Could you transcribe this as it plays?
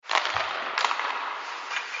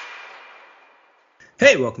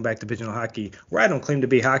Hey, welcome back to Pigeonhole Hockey, where I don't claim to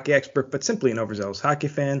be a hockey expert, but simply an overzealous hockey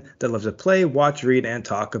fan that loves to play, watch, read, and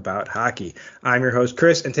talk about hockey. I'm your host,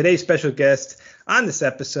 Chris, and today's special guest on this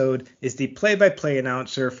episode is the play-by-play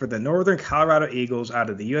announcer for the Northern Colorado Eagles out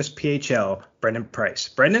of the USPHL, Brendan Price.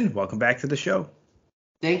 Brendan, welcome back to the show.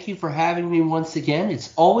 Thank you for having me once again.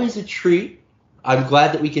 It's always a treat. I'm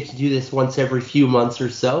glad that we get to do this once every few months or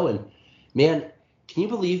so. And, man, can you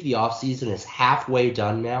believe the offseason is halfway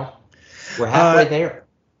done now? We're halfway there.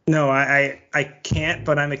 No, I can't,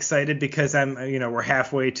 but I'm excited because we're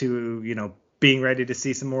halfway to, being ready to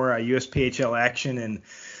see some more USPHL action. And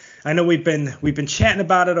I know we've been chatting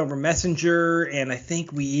about it over Messenger, and I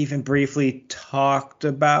think we even briefly talked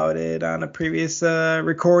about it on a previous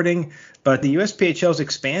recording. But the USPHL's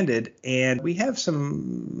expanded, and we have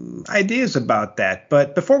some ideas about that.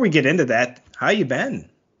 But before we get into that, how you been?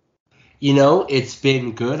 It's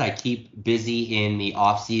been good. I keep busy in the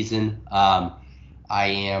off season. I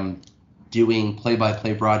am doing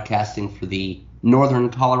play-by-play broadcasting for the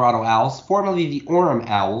Northern Colorado Owls, formerly the Orem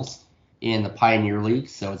Owls, in the Pioneer League.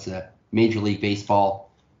 So it's a Major League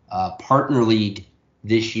Baseball partner league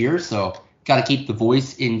this year. So got to keep the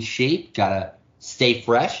voice in shape. Got to stay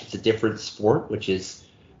fresh. It's a different sport, which is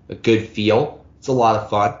a good feel. It's a lot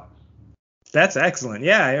of fun. That's excellent.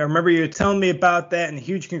 Yeah, I remember you telling me about that, and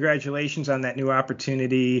huge congratulations on that new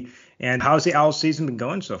opportunity. And how's the Owls season been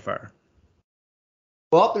going so far?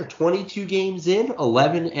 Well, they're 22 games in,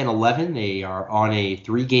 11-11. They are on a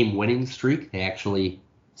 3-game winning streak. They actually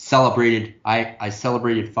celebrated. I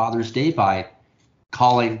celebrated Father's Day by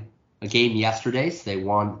calling a game yesterday, so they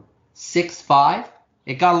won 6-5.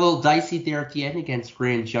 It got a little dicey there at the end against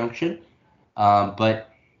Grand Junction, but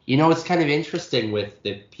what's kind of interesting with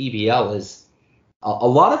the PBL is a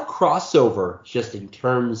lot of crossover just in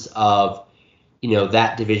terms of,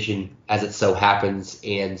 that division as it so happens,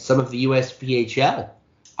 and some of the USPHL.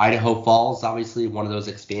 Idaho Falls, obviously one of those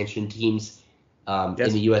expansion teams in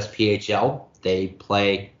the USPHL. They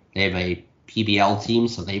have a PBL team,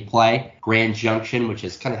 so they play. Grand Junction, which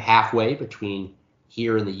is kind of halfway between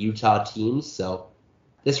here and the Utah teams. So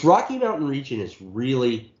this Rocky Mountain region is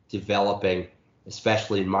really developing,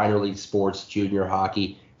 especially in minor league sports, junior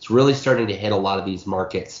hockey. It's really starting to hit a lot of these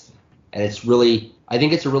markets. And I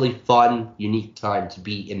think it's a really fun, unique time to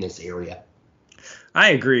be in this area.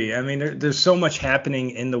 I agree. I mean, there's so much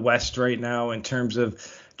happening in the West right now in terms of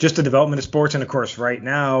just the development of sports. And, of course, right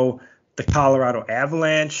now, the Colorado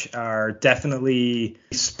Avalanche are definitely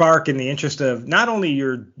sparking the interest of not only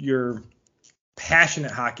your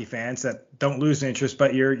passionate hockey fans that don't lose interest,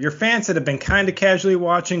 but your fans that have been kind of casually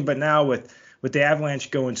watching. But now with the Avalanche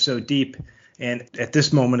going so deep, and at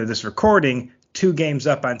this moment of this recording, 2 games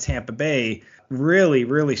up on Tampa Bay, really,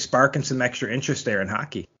 really sparking some extra interest there in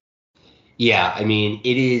hockey. Yeah, I mean,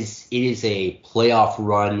 it is a playoff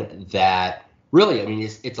run that really,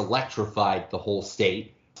 it's electrified the whole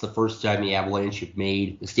state. It's the first time the Avalanche have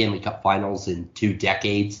made the Stanley Cup Finals in 2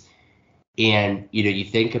 decades. And, you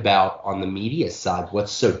think about on the media side,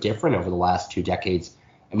 what's so different over the last 2 decades.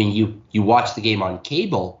 I mean, you watch the game on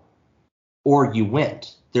cable or you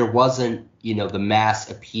went. There wasn't, the mass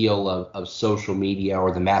appeal of social media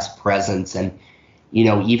or the mass presence. And,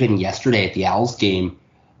 even yesterday at the Owls game,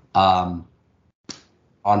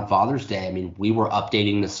 on Father's Day, I mean, we were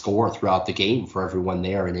updating the score throughout the game for everyone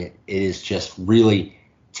there, and it is just really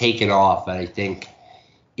taken off. And I think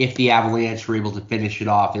if the Avalanche are able to finish it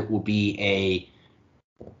off, it will be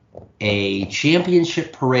a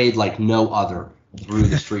championship parade like no other through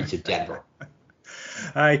the streets of Denver.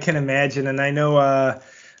 I can imagine, and I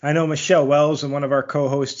know Michelle Wells, and one of our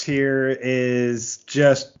co-hosts here, is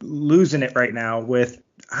just losing it right now with,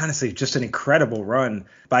 honestly, just an incredible run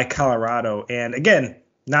by Colorado. And again,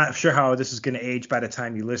 not sure how this is going to age by the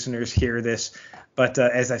time you listeners hear this, but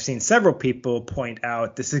as I've seen several people point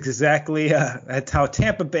out, this is exactly that's how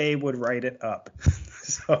Tampa Bay would write it up.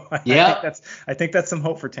 So I think that's some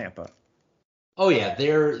hope for Tampa. Oh yeah,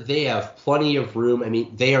 they have plenty of room. I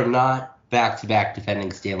mean, they are not back-to-back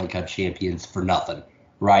defending Stanley Cup champions for nothing,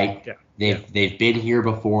 right? Yeah. They've been here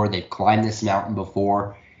before. They've climbed this mountain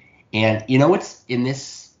before, and what's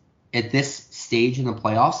at this stage in the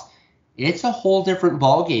playoffs, it's a whole different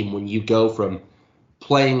ballgame when you go from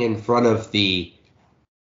playing in front of the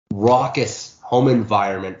raucous home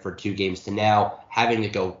environment for 2 games to now having to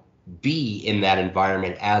go be in that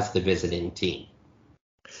environment as the visiting team.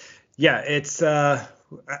 Yeah, it's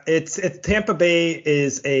Tampa Bay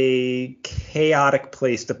is a chaotic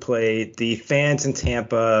place to play. The fans in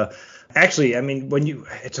Tampa, actually, I mean,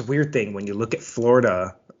 it's a weird thing when you look at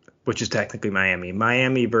Florida, which is technically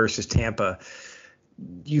Miami versus Tampa.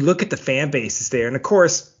 you look at the fan bases there, and of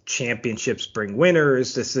course, championships bring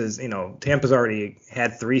winners. This is, Tampa's already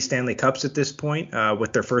had 3 Stanley Cups at this point,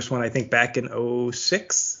 with their first one, I think, back in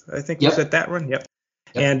 '06, I think was at that run. Yep.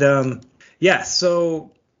 And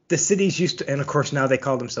so the cities used to, and of course now they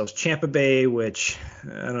call themselves Champa Bay, which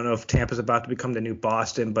I don't know if Tampa's about to become the new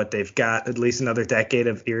Boston, but they've got at least another decade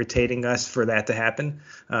of irritating us for that to happen.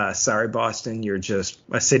 Sorry, Boston, you're just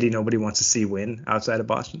a city nobody wants to see win outside of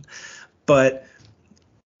Boston. But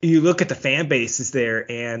you look at the fan bases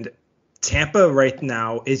there, and Tampa right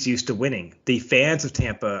now is used to winning. The fans of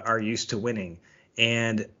Tampa are used to winning,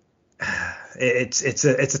 and it's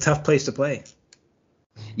a tough place to play.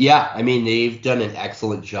 Yeah, I mean, they've done an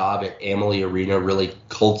excellent job at Amalie Arena really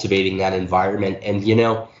cultivating that environment. And,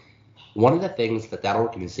 one of the things that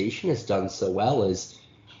organization has done so well is,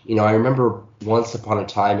 I remember once upon a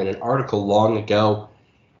time in an article long ago,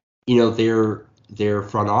 their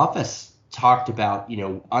front office talked about,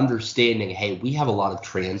 understanding, hey, we have a lot of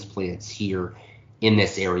transplants here in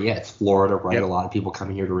this area. It's Florida, right? Yep. A lot of people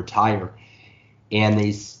coming here to retire.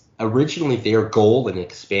 And originally their goal in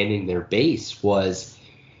expanding their base was,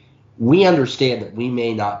 we understand that we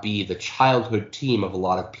may not be the childhood team of a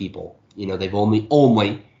lot of people. They've only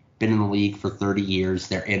been in the league for 30 years.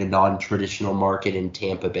 They're in a non-traditional market in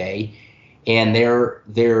Tampa Bay. And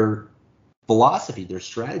their philosophy, their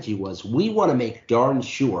strategy was, we want to make darn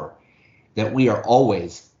sure that we are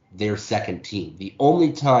always their second team. The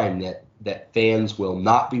only time that fans will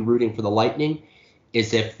not be rooting for the Lightning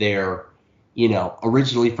is if they're,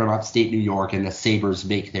 originally from upstate New York and the Sabres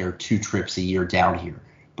make their 2 trips a year down here.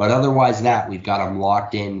 But otherwise we've got them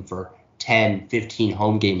locked in for 10, 15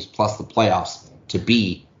 home games plus the playoffs to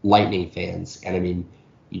be Lightning fans. And I mean,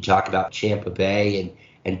 you talk about Champa Bay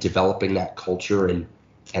and developing that culture and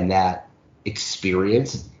that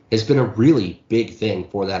experience has been a really big thing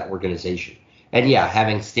for that organization. And yeah,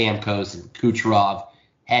 having Stamkos and Kucherov,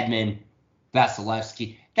 Hedman,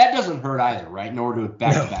 Vasilevsky, that doesn't hurt either, right? Nor do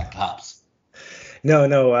back-to-back cups.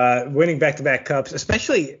 No, winning back-to-back cups,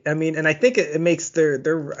 especially, I mean, and I think it makes their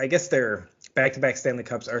back-to-back Stanley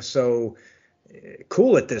Cups are so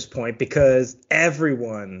cool at this point because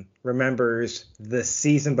everyone remembers the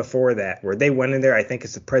season before that where they went in there, I think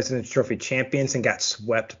it's the President's Trophy champions, and got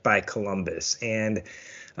swept by Columbus. And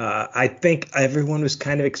I think everyone was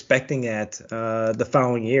kind of expecting that the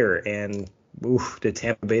following year, and did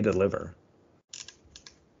Tampa Bay deliver?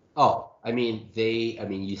 Oh,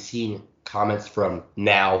 you see comments from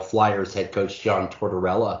now Flyers head coach John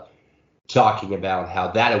Tortorella talking about how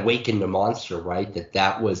that awakened a monster, right?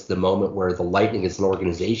 That was the moment where the Lightning as an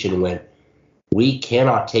organization went, we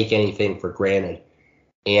cannot take anything for granted.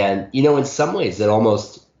 And, in some ways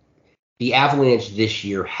the Avalanche this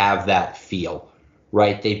year have that feel,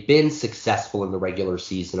 right? They've been successful in the regular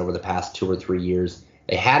season over the past 2 or 3 years.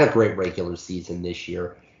 They had a great regular season this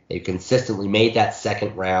year. They've consistently made that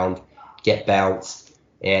second round, get bounced.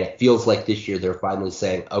 And it feels like this year they're finally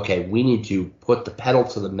saying, okay, we need to put the pedal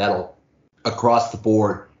to the metal across the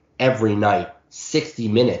board every night, 60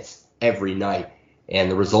 minutes every night,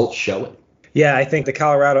 and the results show it. Yeah, I think the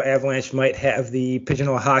Colorado Avalanche might have the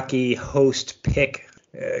Pigeonhole Hockey host pick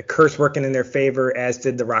curse working in their favor, as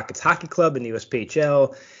did the Rockets Hockey Club in the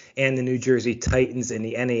USPHL and the New Jersey Titans in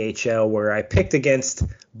the NAHL, where I picked against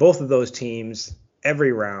both of those teams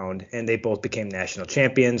every round, and they both became national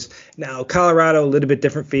champions. Now, Colorado, a little bit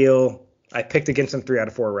different feel. I picked against them 3 out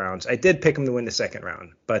of 4 rounds. I did pick them to win the second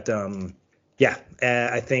round, but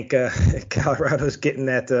I think Colorado's getting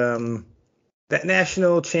that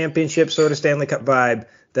national championship sort of Stanley Cup vibe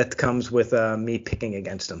that comes with me picking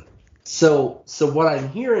against them. So what I'm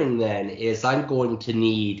hearing then is I'm going to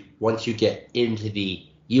need, once you get into the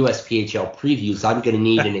USPHL previews, I'm going to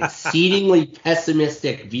need an exceedingly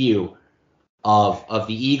pessimistic view of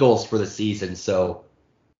the Eagles for the season, so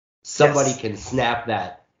somebody can snap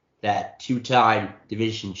that 2-time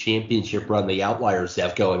division championship run the Outliers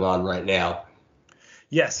have going on right now.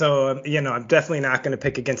 Yeah, so I'm definitely not going to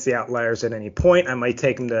pick against the Outliers at any point. I might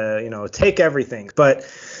take them to take everything, but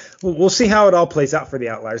we'll see how it all plays out for the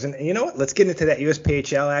Outliers. And you know what? Let's get into that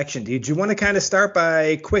USPHL action. Do you want to kind of start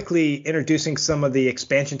by quickly introducing some of the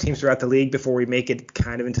expansion teams throughout the league before we make it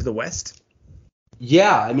kind of into the West?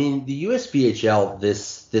 Yeah, I mean, the USPHL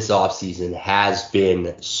this offseason has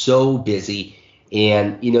been so busy,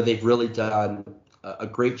 and, they've really done a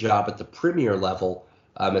great job at the premier level,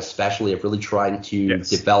 especially of really trying to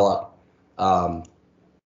develop more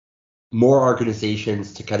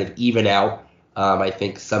organizations to kind of even out, I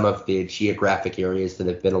think, some of the geographic areas that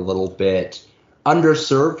have been a little bit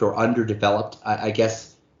underserved or underdeveloped, I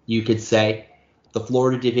guess you could say. The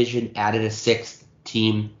Florida division added a 6th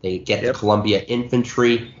team. They get the Yep. Columbia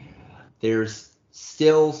Infantry. There's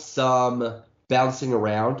still some bouncing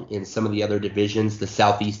around in some of the other divisions. The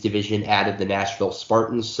Southeast Division added the Nashville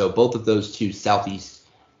Spartans, so both of those two Southeast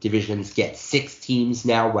divisions get 6 teams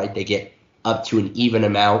now, right? They get up to an even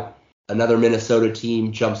amount. Another Minnesota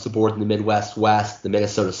team jumps aboard in the Midwest West, the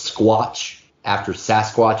Minnesota Squatch after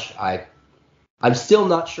Sasquatch. I'm still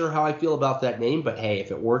not sure how I feel about that name, but hey,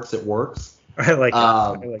 if it works, it works. I like it. I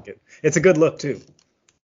like it. It's a good look too.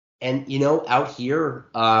 And out here,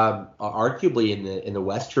 arguably in the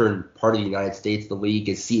western part of the United States, the league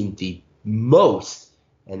is seeing the most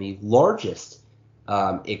and the largest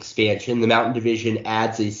expansion. The Mountain Division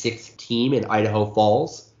adds a 6th team in Idaho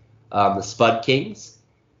Falls, the Spud Kings.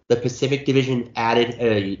 The Pacific Division added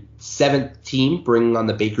a 7th team, bringing on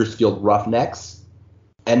the Bakersfield Roughnecks.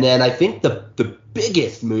 And then I think the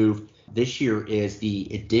biggest move this year is the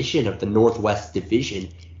addition of the Northwest Division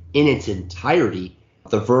in its entirety.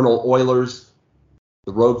 The Vernal Oilers,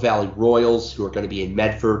 the Rogue Valley Royals, who are going to be in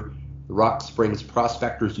Medford, the Rock Springs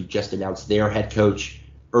Prospectors, who just announced their head coach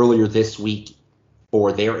earlier this week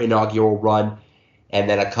for their inaugural run, and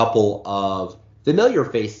then a couple of familiar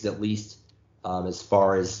faces, at least as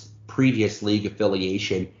far as previous league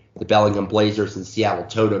affiliation. The Bellingham Blazers and Seattle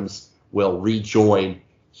Totems will rejoin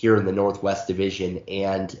here in the Northwest Division,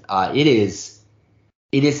 and it is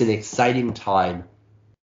an exciting time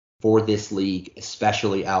for this league,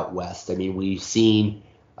 especially out west. I mean, we've seen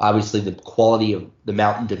obviously the quality of the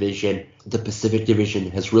Mountain Division. The Pacific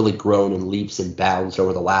Division has really grown in leaps and bounds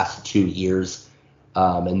over the last 2 years.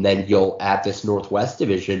 And then you'll add this Northwest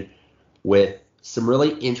Division with some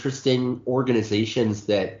really interesting organizations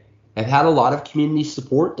that have had a lot of community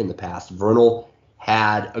support in the past. Vernal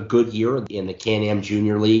had a good year in the Can-Am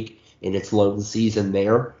Junior League in its lone season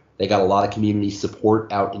there. They got a lot of community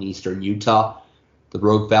support out in eastern Utah. The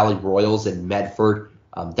Rogue Valley Royals in Medford,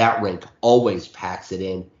 that rink always packs it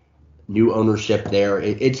in. New ownership there.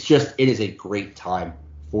 It is a great time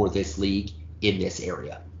for this league in this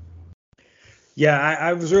area. Yeah,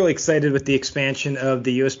 I was really excited with the expansion of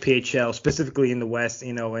the USPHL, specifically in the West,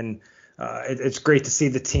 and it's great to see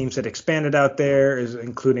the teams that expanded out there,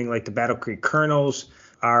 including like the Battle Creek Colonels.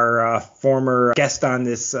 Our former guest on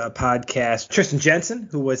this podcast, Tristan Jensen,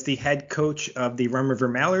 who was the head coach of the Rum River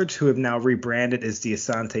Mallards, who have now rebranded as the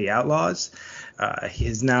Asante Outlaws. He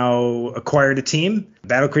has now acquired a team,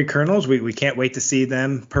 Battle Creek Colonels. We can't wait to see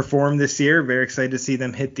them perform this year. Very excited to see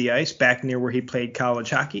them hit the ice back near where he played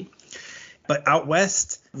college hockey. But out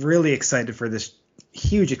west, really excited for this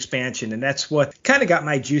huge expansion, and that's what kind of got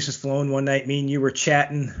my juices flowing one night. Me and you were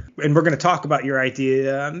chatting, and we're going to talk about your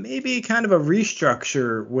idea, maybe kind of a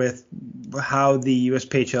restructure with how the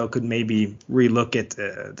USPHL could maybe relook at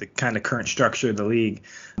the kind of current structure of the league,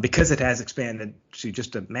 because it has expanded to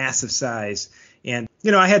just a massive size. And,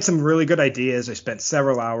 I had some really good ideas. I spent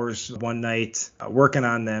several hours one night working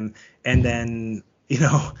on them, and then,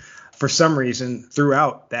 for some reason,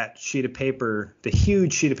 throughout that sheet of paper, the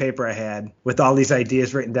huge sheet of paper I had with all these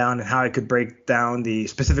ideas written down and how I could break down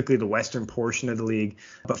specifically the western portion of the league.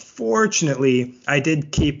 But fortunately, I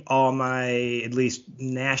did keep all my, at least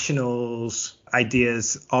nationals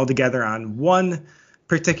ideas all together on one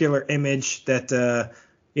particular image that,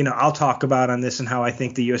 I'll talk about on this, and how I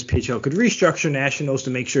think the USPHL could restructure nationals to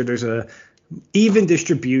make sure there's a even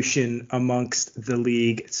distribution amongst the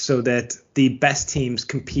league so that the best teams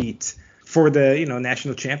compete for the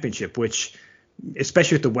national championship, which,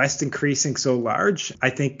 especially with the West increasing so large, I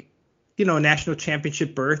think a national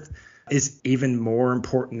championship berth is even more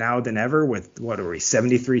important now than ever with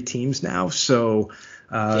 73 teams now. So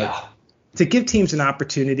to give teams an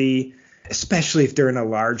opportunity, especially if they're in a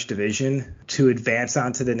large division, to advance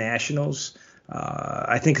onto the nationals,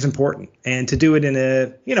 I think is important, and to do it in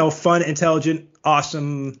a fun, intelligent,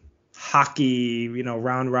 awesome hockey,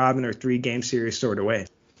 round robin or 3-game series sort of way.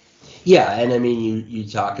 Yeah, and I mean, you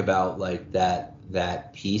talk about like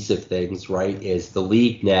that piece of things, right? Is the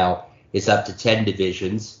league now is up to 10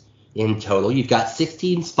 divisions in total. You've got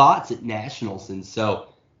 16 spots at nationals, and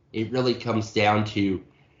so it really comes down to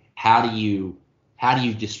how do you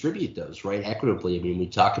distribute those, right, equitably. I mean, we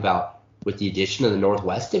talk about, with the addition of the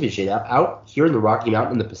Northwest Division, out here in the Rocky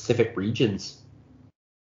Mountain and the Pacific regions,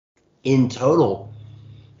 in total,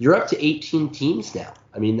 you're up to 18 teams now.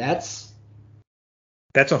 I mean, that's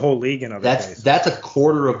a whole league in other places. That's a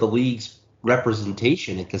quarter of the league's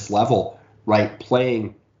representation at this level, right,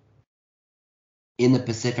 playing in the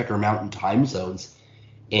Pacific or Mountain time zones.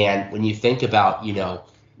 And when you think about,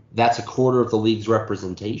 that's a quarter of the league's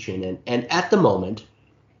representation. And at the moment,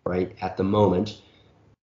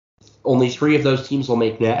 only 3 of those teams will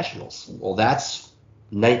make nationals. Well, that's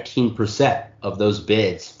 19% of those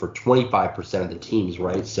bids for 25% of the teams,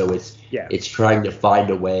 right? So Yeah. it's trying to find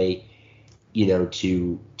a way,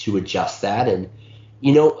 to adjust that. And,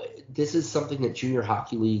 this is something that junior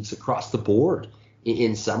hockey leagues across the board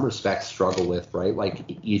in some respects struggle with, right? Like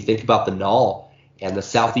you think about the NAL, and the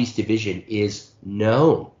Southeast Division is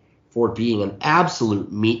known for being an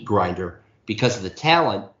absolute meat grinder because of the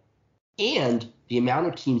talent and the amount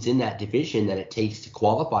of teams in that division that it takes to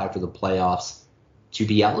qualify for the playoffs to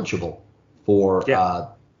be eligible for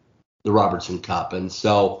the Robertson Cup. And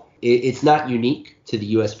so it's not unique to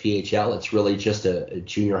the USPHL. It's really just a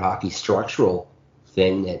junior hockey structural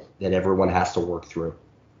thing that everyone has to work through.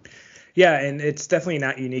 Yeah, and it's definitely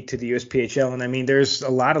not unique to the USPHL. And I mean, there's a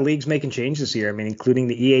lot of leagues making changes this year. I mean, including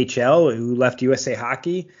the EHL, who left USA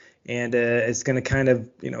Hockey, and it's going to kind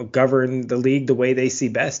of, govern the league the way they see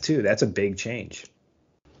best too. That's a big change.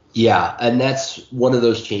 Yeah, and that's one of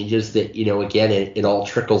those changes that, again, it all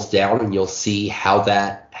trickles down, and you'll see how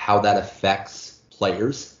that affects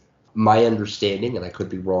players. My understanding, and I could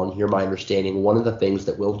be wrong here, my understanding, one of the things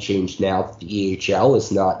that will change now that the EHL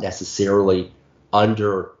is not necessarily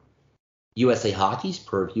under USA Hockey's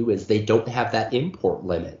purview is they don't have that import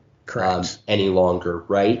limit any longer,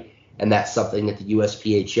 right? And that's something that the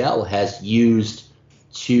USPHL has used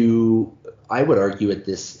to, I would argue, at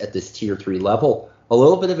this tier 3 level, a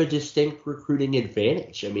little bit of a distinct recruiting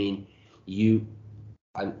advantage. I mean,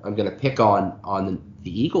 I'm going to pick on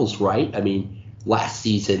the Eagles, right? I mean, last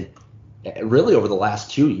season, really over the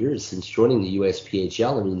last 2 years since joining the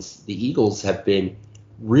USPHL, I mean, the Eagles have been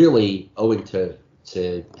really, owing to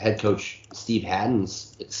head coach Steve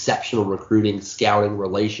Haddon's exceptional recruiting, scouting,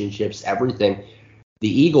 relationships, everything, the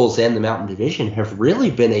Eagles and the Mountain Division have really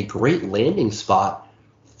been a great landing spot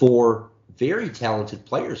for very talented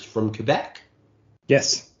players from Quebec.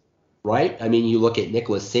 Yes. Right? I mean, you look at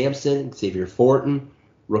Nicholas Sampson, Xavier Fortin,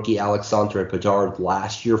 rookie Alexandre Bedard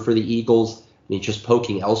last year for the Eagles. I mean, just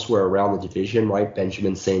poking elsewhere around the division, right?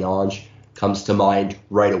 Benjamin St. Ange comes to mind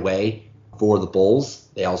right away for the Bulls.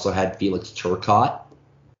 They also had Felix Turcotte,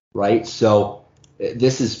 right? So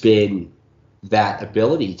this has been that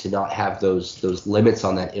ability to not have those limits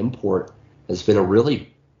on that import has been a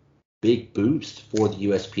really big boost for the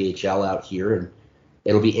USPHL out here. And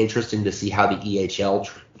it'll be interesting to see how the EHL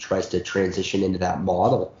tries to transition into that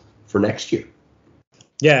model for next year.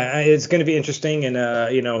 Yeah, it's going to be interesting.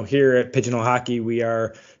 And, here at Pigeonhole Hockey, we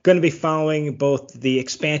are going to be following both the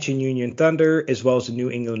expansion Union Thunder as well as the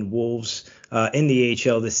New England Wolves in the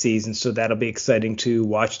AHL this season. So that'll be exciting to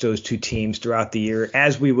watch those two teams throughout the year,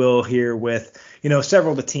 as we will here with,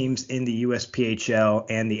 several of the teams in the USPHL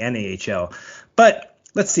and the NAHL. But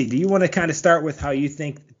let's see. Do you want to kind of start with how you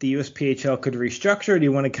think the USPHL could restructure, or do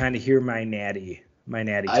you want to kind of hear my natty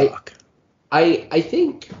talk?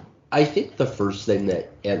 I think the first thing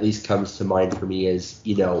that at least comes to mind for me is,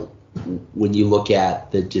 when you look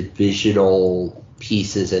at the divisional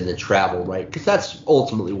pieces and the travel, right? Because that's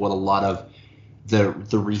ultimately what a lot of the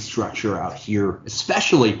restructure out here,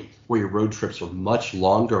 especially where your road trips are much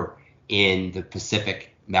longer in the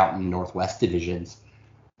Pacific, Mountain, Northwest divisions.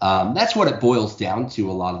 That's what it boils down to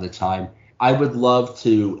a lot of the time. I would love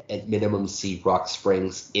to, at minimum, see Rock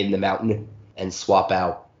Springs in the Mountain and swap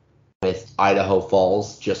out with Idaho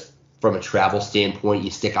Falls. Just from a travel standpoint, you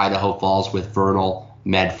stick Idaho Falls with Vernal,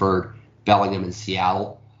 Medford, Bellingham, and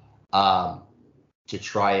Seattle to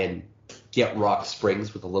try and get Rock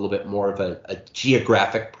Springs with a little bit more of a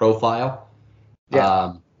geographic profile.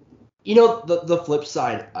 Yeah. The flip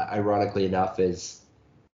side, ironically enough, is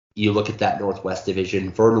you look at that Northwest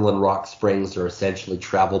Division. Vernal and Rock Springs are essentially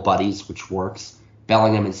travel buddies, which works.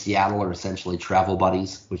 Bellingham and Seattle are essentially travel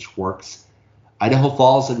buddies, which works. Idaho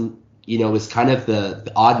Falls is kind of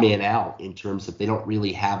the odd man out in terms of they don't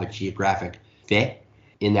really have a geographic fit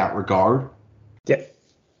in that regard. Yeah.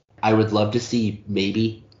 I would love to see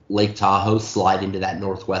maybe Lake Tahoe slide into that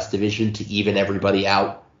Northwest Division to even everybody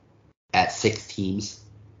out at 6 teams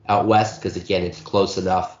out west, because again, it's close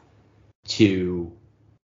enough to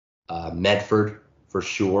Medford for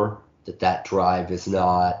sure that drive is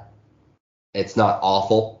not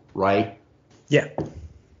awful, right? Yeah.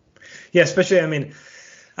 Yeah, especially, I mean,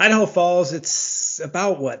 Idaho Falls, it's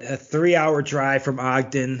about a 3-hour drive from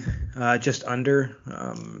Ogden, just under.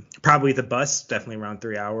 Probably the bus, definitely around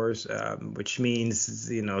 3 hours, which means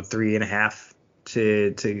 3.5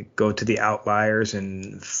 to go to the Outliers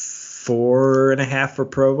and 4.5 for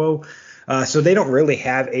Provo. So they don't really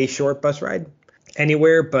have a short bus ride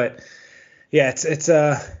anywhere, but yeah, it's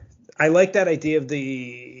I like that idea of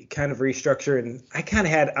the kind of restructure, and I kind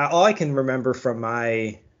of had all I can remember from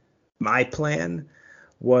my plan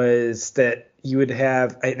was that you would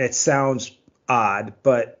have, and it sounds odd,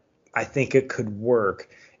 but I think it could work.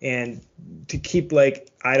 And to keep like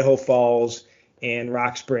Idaho Falls and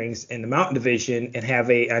Rock Springs in the Mountain Division and have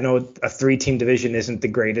I know a 3-team division isn't the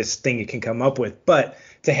greatest thing you can come up with, but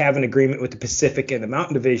to have an agreement with the Pacific and the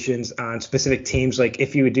Mountain Divisions on specific teams, like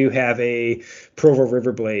if you do have a Provo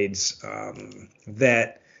Riverblades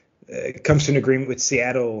that comes to an agreement with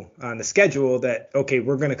Seattle on the schedule that, okay,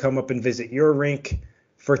 we're going to come up and visit your rink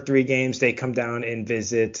for 3 games. They come down and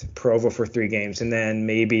visit Provo for 3 games. And then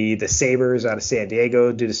maybe the Sabres out of San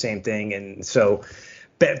Diego do the same thing. And so,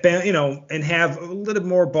 and have a little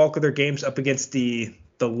more bulk of their games up against the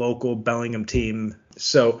local Bellingham team.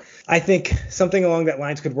 So I think something along that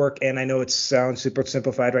lines could work. And I know it sounds super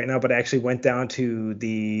simplified right now, but I actually went down to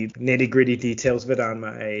the nitty-gritty details of it on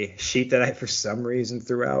my sheet that I, for some reason,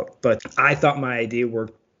 threw out. But I thought my idea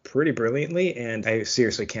worked pretty brilliantly, and I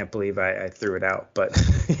seriously can't believe I threw it out. But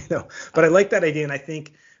but I like that idea, and I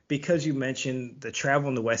think because you mentioned the travel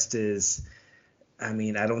in the West is, I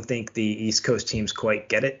mean, I don't think the East Coast teams quite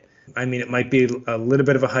get it. I mean, it might be a little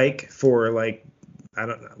bit of a hike for like, I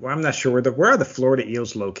don't know. Well, I'm not sure where are the Florida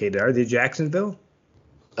Eels located? Are they Jacksonville?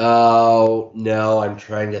 Oh, no, I'm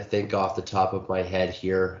trying to think off the top of my head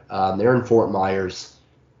here. They're in Fort Myers.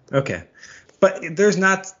 Okay. But there's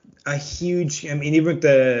not a huge, I mean, even with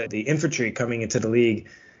the infantry coming into the league,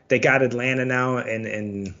 they got Atlanta now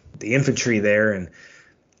and the infantry there, and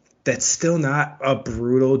that's still not a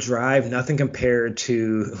brutal drive. Nothing compared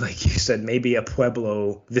to, like you said, maybe a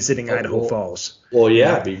Pueblo visiting Idaho Falls. Well,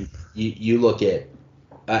 yeah, I mean, you look at,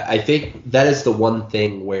 I think that is the one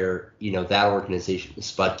thing where, that organization, the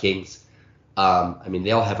Spud Kings, I mean,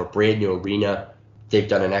 they'll have a brand new arena. They've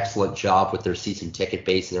done an excellent job with their season ticket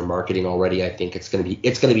base and their marketing already. I think it's going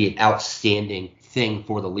to be an outstanding thing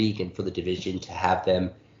for the league and for the division to have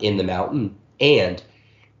them in the mountain. And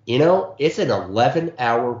it's an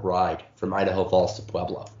 11-hour ride from Idaho Falls to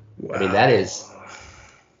Pueblo. Wow. I mean,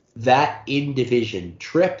 that in-division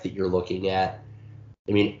trip that you're looking at.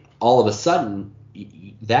 I mean, all of a sudden,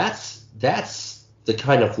 that's the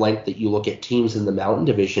kind of length that you look at teams in the Mountain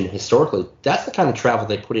Division historically. That's the kind of travel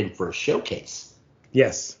they put in for a showcase.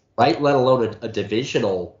 Yes. Right, let alone a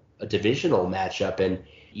divisional matchup, and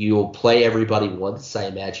you'll play everybody once. I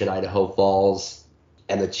imagine Idaho Falls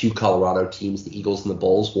and the 2 Colorado teams, the Eagles and the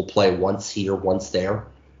Bulls, will play once here, once there,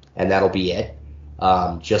 and that'll be it.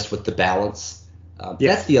 Just with the balance.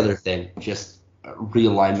 That's the other thing, just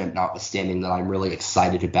realignment notwithstanding, that I'm really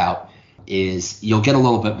excited about is you'll get a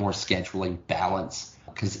little bit more scheduling balance,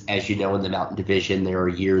 because as you know, in the Mountain Division, there are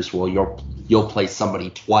years where you'll play somebody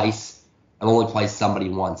twice and only play somebody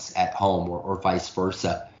once at home, or vice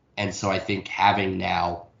versa. And so I think having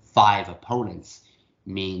now 5 opponents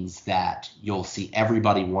means that you'll see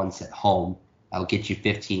everybody once at home. That'll get you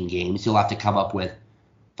 15 games. You'll have to come up with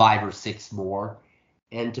 5 or 6 more.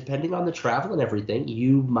 And depending on the travel and everything,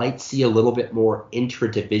 you might see a little bit more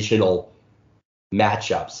intra-divisional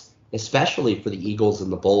matchups, especially for the Eagles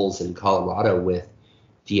and the Bulls in Colorado, with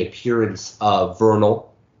the appearance of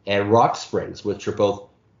Vernal and Rock Springs, which are both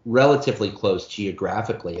relatively close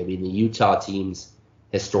geographically. I mean, the Utah teams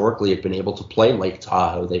historically have been able to play Lake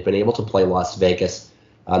Tahoe. They've been able to play Las Vegas.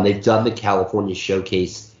 They've done the California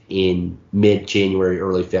Showcase in mid-January,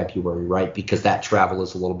 early February, right? Because that travel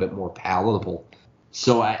is a little bit more palatable.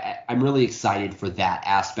 So I'm really excited for that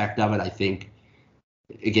aspect of it. I think,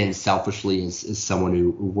 again, selfishly, as someone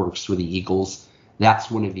who works for the Eagles, that's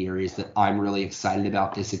one of the areas that I'm really excited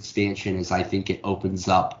about this expansion, is I think it opens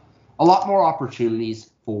up a lot more opportunities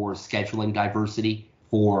for scheduling diversity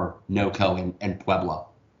for NOCO and Pueblo.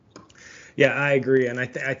 Yeah, I agree, and I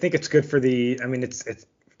think it's good for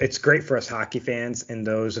it's great for us hockey fans and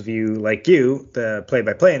those of you like you, the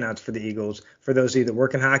play-by-play announcer for the Eagles, for those of you that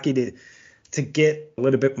work in hockey, to get a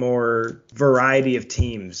little bit more variety of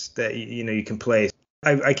teams that you can play.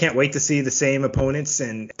 I can't wait to see the same opponents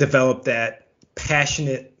and develop that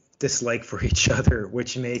passionate dislike for each other,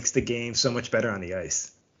 which makes the game so much better on the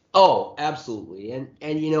ice. Oh, absolutely. And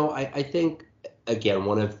I think, again,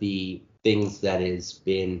 one of the things that has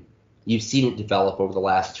been, you've seen it develop over the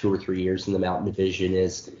last 2 or 3 years in the Mountain Division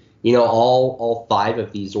is, all 5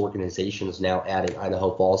 of these organizations now adding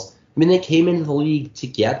Idaho Falls. I mean, they came into the league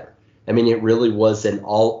together. I mean, it really was an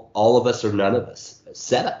all of us or none of us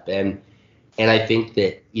setup. And I think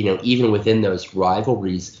that, even within those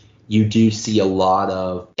rivalries, you do see a lot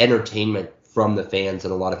of entertainment from the fans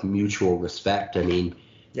and a lot of mutual respect. I mean,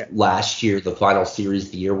 last year, the final series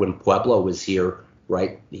of the year when Pueblo was here,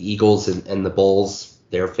 right, the Eagles and the Bulls,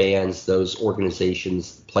 their fans, those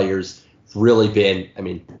organizations, players, really been, I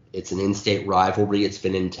mean, it's an in-state rivalry. It's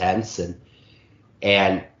been intense. And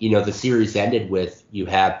And, the series ended with you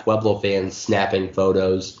had Pueblo fans snapping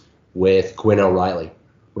photos with Quinn O'Reilly,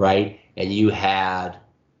 right? And you had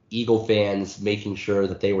Eagle fans making sure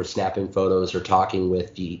that they were snapping photos or talking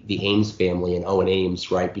with the Ames family and Owen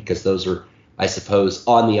Ames, right? Because those are, I suppose,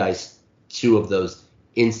 on the ice, two of those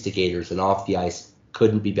instigators, and off the ice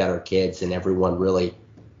couldn't be better kids. And everyone really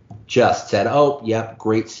just said, oh, yep,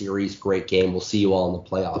 great series, great game. We'll see you all in the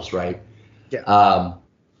playoffs, right? Yeah.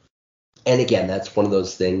 And again, that's one of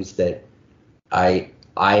those things that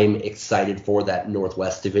I'm excited for, that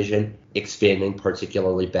Northwest Division expanding,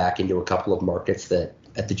 particularly back into a couple of markets that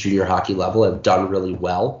at the junior hockey level have done really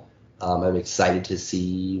well. I'm excited to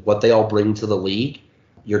see what they all bring to the league.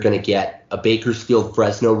 You're going to get a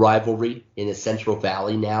Bakersfield-Fresno rivalry in the Central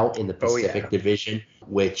Valley now in the Pacific Division,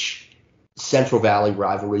 which Central Valley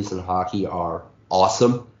rivalries in hockey are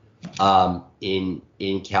awesome.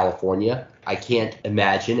 In California, I can't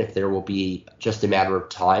imagine if there will be just a matter of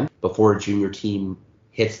time before a junior team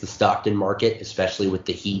hits the Stockton market, especially with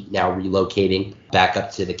the Heat now relocating back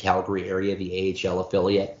up to the Calgary area, the AHL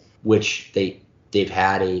affiliate, which they've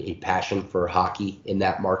had a passion for hockey in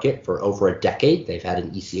that market for over a decade. They've had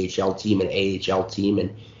an ECHL team, an AHL team,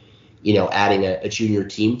 and adding a junior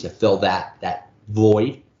team to fill that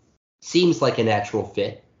void seems like a natural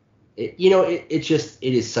fit. It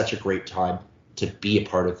is such a great time to be a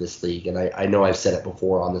part of this league. And I know I've said it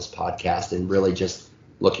before on this podcast, and really just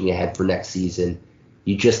looking ahead for next season,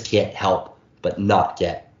 you just can't help but not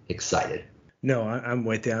get excited. No, I'm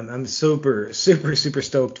with you. I'm super, super, super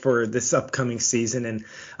stoked for this upcoming season, and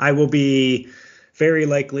I will be very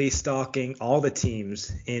likely stalking all the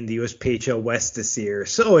teams in the USPHL West this year.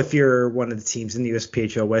 So if you're one of the teams in the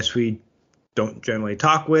USPHL West we don't generally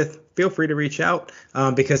talk with, feel free to reach out,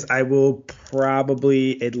 because I will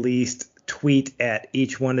probably at least tweet at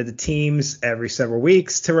each one of the teams every several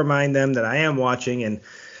weeks to remind them that I am watching and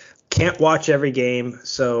can't watch every game.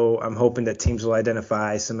 So I'm hoping that teams will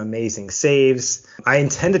identify some amazing saves. I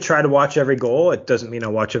intend to try to watch every goal. It doesn't mean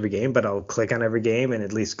I'll watch every game, but I'll click on every game and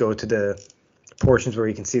at least go to the portions where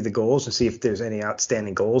you can see the goals and see if there's any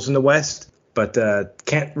outstanding goals in the West. But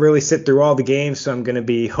can't really sit through all the games, so I'm going to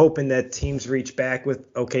be hoping that teams reach back with,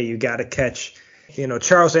 okay, you got to catch,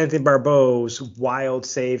 Charles Anthony Barbeau's wild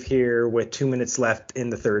save here with 2 minutes left in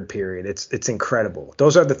the third period. It's incredible.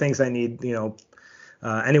 Those are the things I need,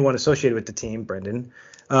 anyone associated with the team, Brendan,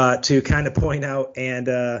 to kind of point out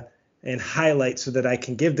and highlight so that I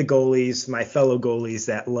can give the goalies, my fellow goalies,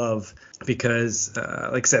 that love, because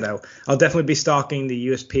like I said, I'll definitely be stalking the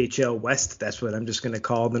USPHL West. That's what I'm just going to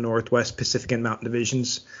call the Northwest, Pacific, and Mountain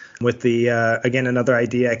Divisions. With the, again, another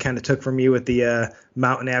idea I kind of took from you with the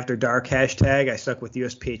Mountain After Dark hashtag. I stuck with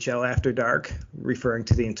USPHL After Dark, referring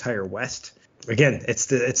to the entire West. Again, it's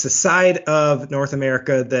the side of North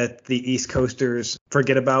America that the East Coasters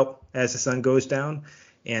forget about as the sun goes down.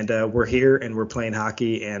 And we're here and we're playing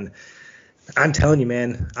hockey. And I'm telling you,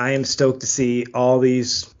 man, I am stoked to see all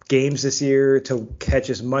these games this year, to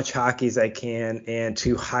catch as much hockey as I can, and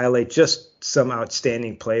to highlight just some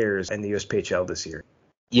outstanding players in the USPHL this year.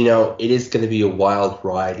 It is going to be a wild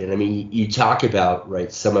ride. And I mean, you talk about,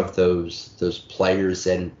 right, some of those players,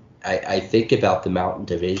 and I think about the Mountain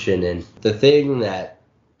Division. And the thing that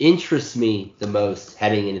interests me the most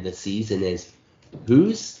heading into the season is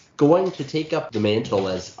who's going to take up the mantle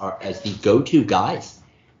as the go-to guys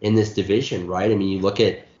in this division, right? I mean, you look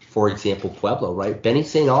at, for example, Pueblo, right? Benny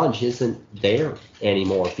St. Onge isn't there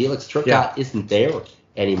anymore. Felix Turcotte isn't there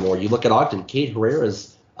anymore. You look at Ogden, Cade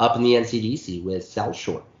Herrera's up in the NCDC with South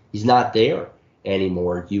Shore. He's not there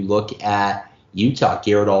anymore. You look at Utah,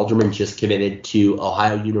 Garrett Alderman just committed to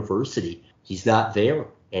Ohio University. He's not there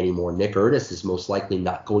anymore. Nick Erdis is most likely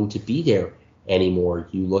not going to be there anymore.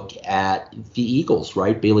 You look at the Eagles,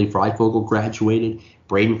 right? Bailey Freifogel graduated.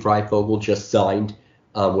 Braden Freifogel just signed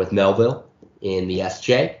with Melville in the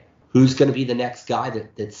SJ. Who's going to be the next guy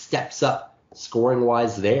that steps up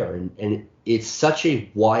scoring-wise there? And it's such a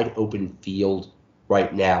wide open field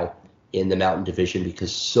right now in the Mountain Division,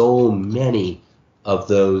 because so many of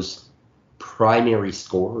those primary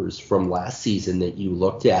scorers from last season that you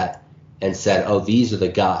looked at and said, oh, these are the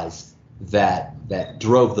guys that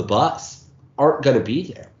drove the bus, aren't going to be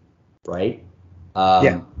there, right?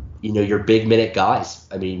 Your big minute guys.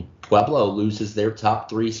 I mean, Pueblo loses their top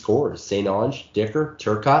three scorers: St. Onge, Dicker,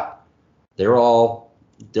 Turcotte.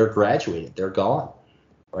 They're graduated. They're gone,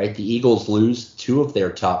 right? The Eagles lose two of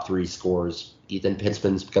their top three scorers. Ethan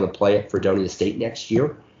Pitzman's going to play at Fredonia State next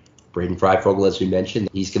year. Braden Freifogel, as we mentioned,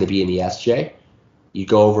 he's going to be in the SJ. You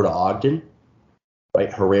go over to Ogden,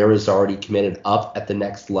 right? Herrera's already committed up at the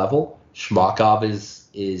next level. Shmakov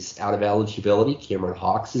is out of eligibility. Cameron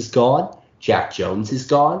Hawks is gone. Jack Jones is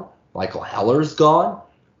gone. Michael Heller's gone,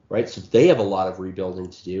 right? So they have a lot of rebuilding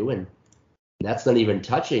to do, and that's not even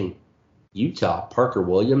touching Utah. Parker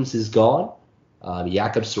Williams is gone.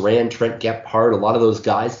 Jakob Saran, Trent Gephardt, a lot of those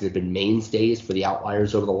guys that have been mainstays for the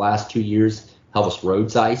Outliers over the last 2 years, Elvis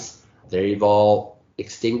Rhodesice, they've all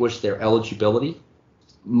extinguished their eligibility.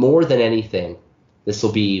 More than anything, this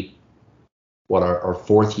will be, our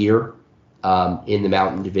fourth year in the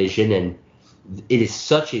Mountain Division, and it is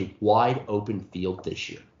such a wide open field this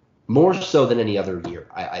year. More so than any other year,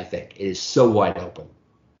 I think. It is so wide open.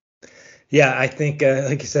 Yeah, I think,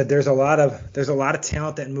 like you said, there's a lot of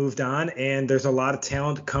talent that moved on, and there's a lot of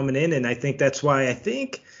talent coming in, and I think that's why I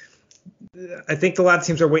think a lot of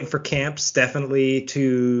teams are waiting for camps, definitely,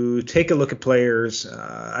 to take a look at players,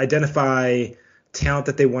 identify talent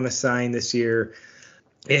that they want to sign this year.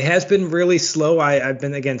 It has been really slow. I've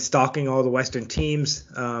been, again, stalking all the Western teams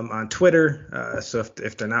on Twitter. So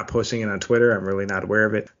if they're not posting it on Twitter, I'm really not aware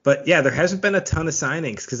of it. But, yeah, there hasn't been a ton of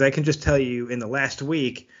signings, because I can just tell you in the last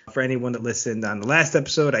week, for anyone that listened on the last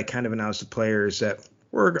episode, I kind of announced the players that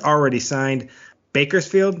were already signed.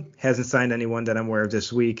 Bakersfield hasn't signed anyone that I'm aware of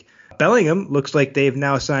this week. Bellingham looks like they've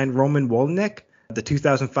now signed Roman Wolnick, the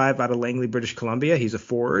 2005 out of Langley, British Columbia. He's a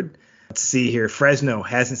forward. Let's see here. Fresno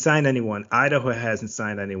hasn't signed anyone. Idaho hasn't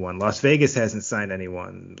signed anyone. Las Vegas hasn't signed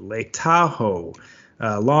anyone. Lake Tahoe,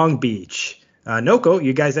 Long Beach. NOCO,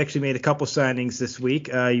 you guys actually made a couple signings this week.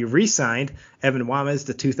 You re-signed Evan Wames,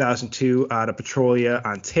 the 2002 out of Petrolia,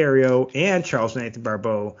 Ontario, and Charles Nathan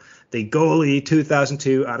Barbeau, the goalie,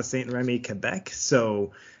 2002 out of St. Remy, Quebec.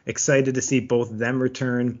 So excited to see both of them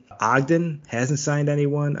return. Ogden hasn't signed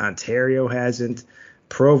anyone. Ontario hasn't.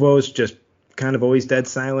 Provo's just kind of always dead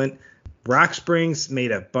silent. Rock Springs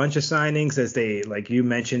made a bunch of signings, as they, like you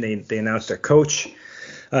mentioned, they announced their coach.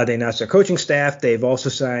 They announced their coaching staff. They've also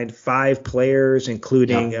signed 5 players,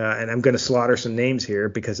 including, and I'm going to slaughter some names here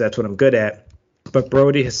because that's what I'm good at. But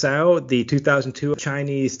Brody Hasao, the 2002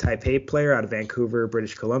 Chinese Taipei player out of Vancouver,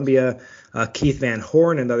 British Columbia. Keith Van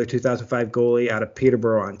Horn, another 2005 goalie out of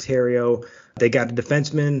Peterborough, Ontario. They got a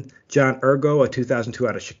defenseman, John Ergo, a 2002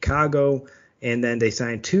 out of Chicago. And then they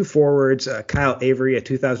signed 2 forwards, Kyle Avery, a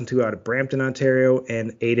 2002 out of Brampton, Ontario,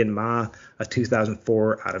 and Aiden Ma, a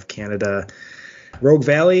 2004 out of Canada. Rogue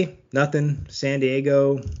Valley, nothing. San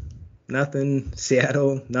Diego, nothing.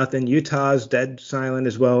 Seattle, nothing. Utah's dead silent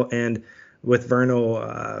as well. And with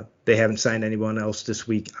Vernal, they haven't signed anyone else this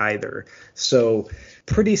week either. So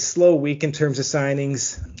pretty slow week in terms of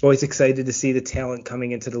signings. Always excited to see the talent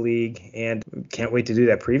coming into the league, and can't wait to do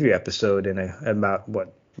that preview episode in about,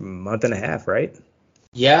 month and a half, right?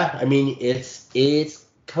 Yeah, I mean, it's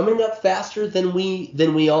coming up faster than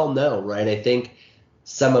we all know, right? I think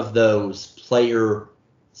some of those player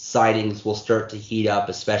signings will start to heat up,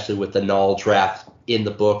 especially with the Null draft in the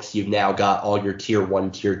books. You've now got all your tier 1,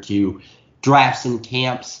 tier 2 drafts and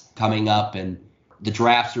camps coming up, and the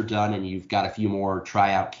drafts are done, and you've got a few more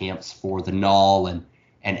tryout camps for the Null and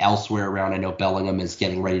elsewhere around. I know Bellingham is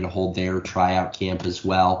getting ready to hold their tryout camp as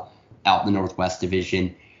well out in the Northwest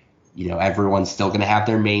Division. You know, everyone's still going to have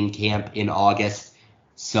their main camp in August.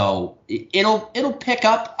 So it'll pick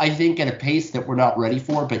up, I think, at a pace that we're not ready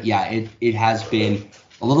for. But, yeah, it has been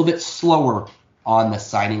a little bit slower on the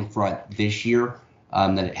signing front this year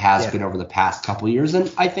than it has been over the past couple of years. And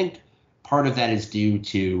I think part of that is due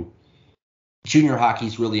to junior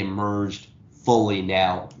hockey's really emerged fully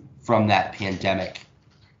now from that pandemic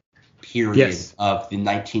period of the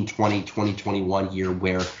 2020-2021 year,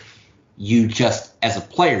 where you just, as a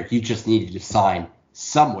player, you just needed to sign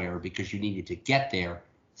somewhere because you needed to get there,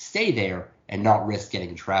 stay there, and not risk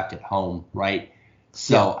getting trapped at home, right?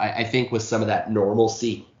 So I think with some of that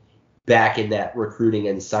normalcy back in that recruiting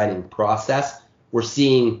and signing process, we're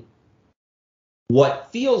seeing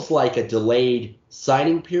what feels like a delayed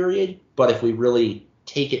signing period, but if we really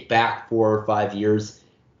take it back 4 or 5 years,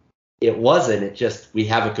 it wasn't. It just, we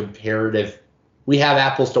have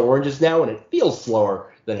apples to oranges now, and it feels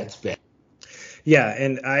slower than it's been. Yeah,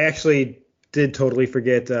 and I actually did totally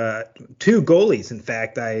forget 2 goalies. In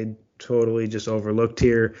fact, I totally just overlooked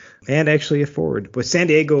here, and actually a forward. But San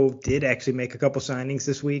Diego did actually make a couple signings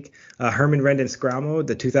this week. Herman Rendon Skramo,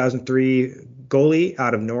 the 2003 goalie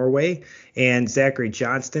out of Norway, and Zachary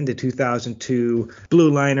Johnston, the 2002 blue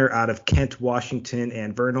liner out of Kent, Washington,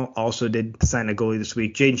 and Vernal also did sign a goalie this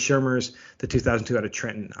week. Jaden Shermers, the 2002 out of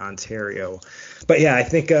Trenton, Ontario. But yeah, I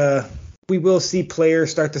think we will see players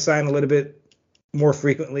start to sign a little bit more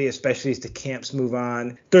frequently, especially as the camps move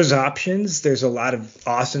on. There's options. There's a lot of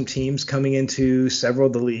awesome teams coming into several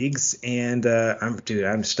of the leagues, and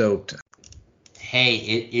I'm stoked. Hey,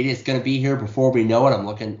 it is going to be here before we know it. I'm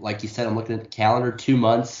looking, like you said, I'm looking at the calendar, 2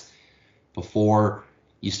 months. before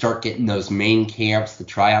you start getting those main camps, the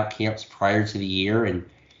tryout camps prior to the year. And,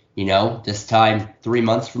 this time, 3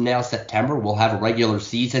 months from now, September, we'll have a regular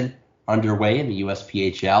season underway in the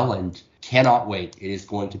USPHL, and cannot wait. It is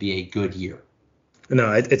going to be a good year.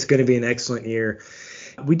 No, it's going to be an excellent year.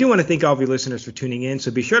 We do want to thank all of you listeners for tuning in,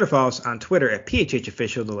 so be sure to follow us on Twitter at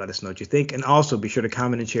PHHOfficial to let us know what you think, and also be sure to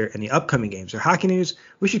comment and share any upcoming games or hockey news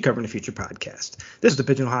we should cover in a future podcast. This is the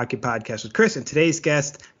Pigeonhole Hockey Podcast with Chris, and today's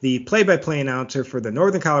guest, the play-by-play announcer for the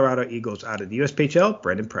Northern Colorado Eagles out of the USPHL,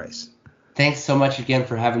 Brendan Price. Thanks so much again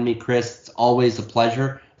for having me, Chris. It's always a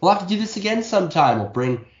pleasure. We'll have to do this again sometime. We'll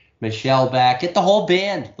bring Michelle back, get the whole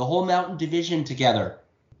band, the whole Mountain Division together.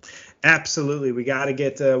 Absolutely. We got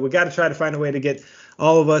to try to find a way to get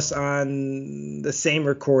all of us on the same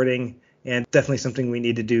recording, and definitely something we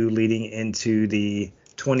need to do leading into the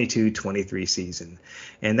 22-23 season.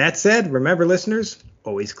 And that said, remember, listeners,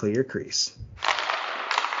 always clear your crease.